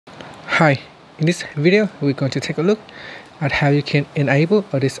Hi, in this video we're going to take a look at how you can enable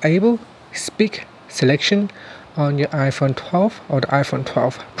or disable speak selection on your iPhone 12 or the iPhone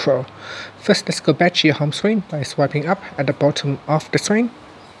 12 Pro. First, let's go back to your home screen by swiping up at the bottom of the screen.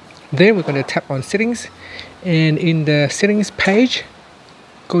 Then we're going to tap on settings, and in the settings page,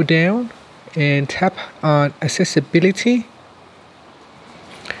 go down and tap on accessibility.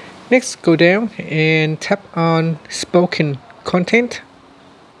 Next, go down and tap on spoken content.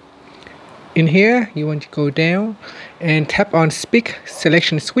 In here, you want to go down and tap on speak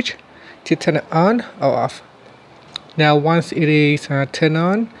selection switch to turn it on or off. Now once it is turned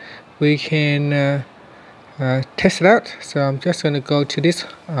on, we can test it out. So I'm just going to go to this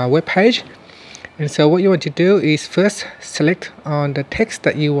web page, and so what you want to do is first select on the text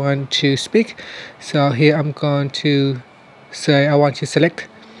that you want to speak. So here I'm going to say I want to select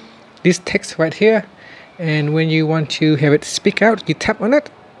this text right here, and when you want to have it speak out, you tap on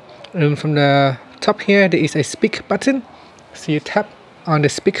it, and from the top here there is a speak button, so you tap on the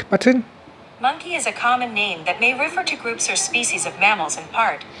speak button. Monkey is a common name that may refer to groups or species of mammals in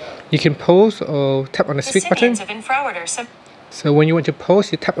part. You can pause or tap on the speak button. So when you want to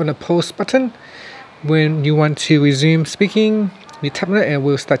pause, you tap on the pause button. When you want to resume speaking, you tap on it and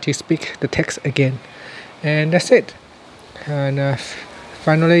we'll start to speak the text again. And that's it. And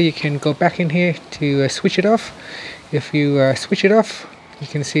finally, you can go back in here to switch it off. If you switch it off, you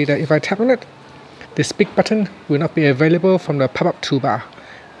can see that if I tap on it, the speak button will not be available from the pop-up toolbar.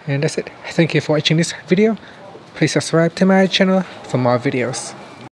 And that's it. Thank you for watching this video. Please subscribe to my channel for more videos.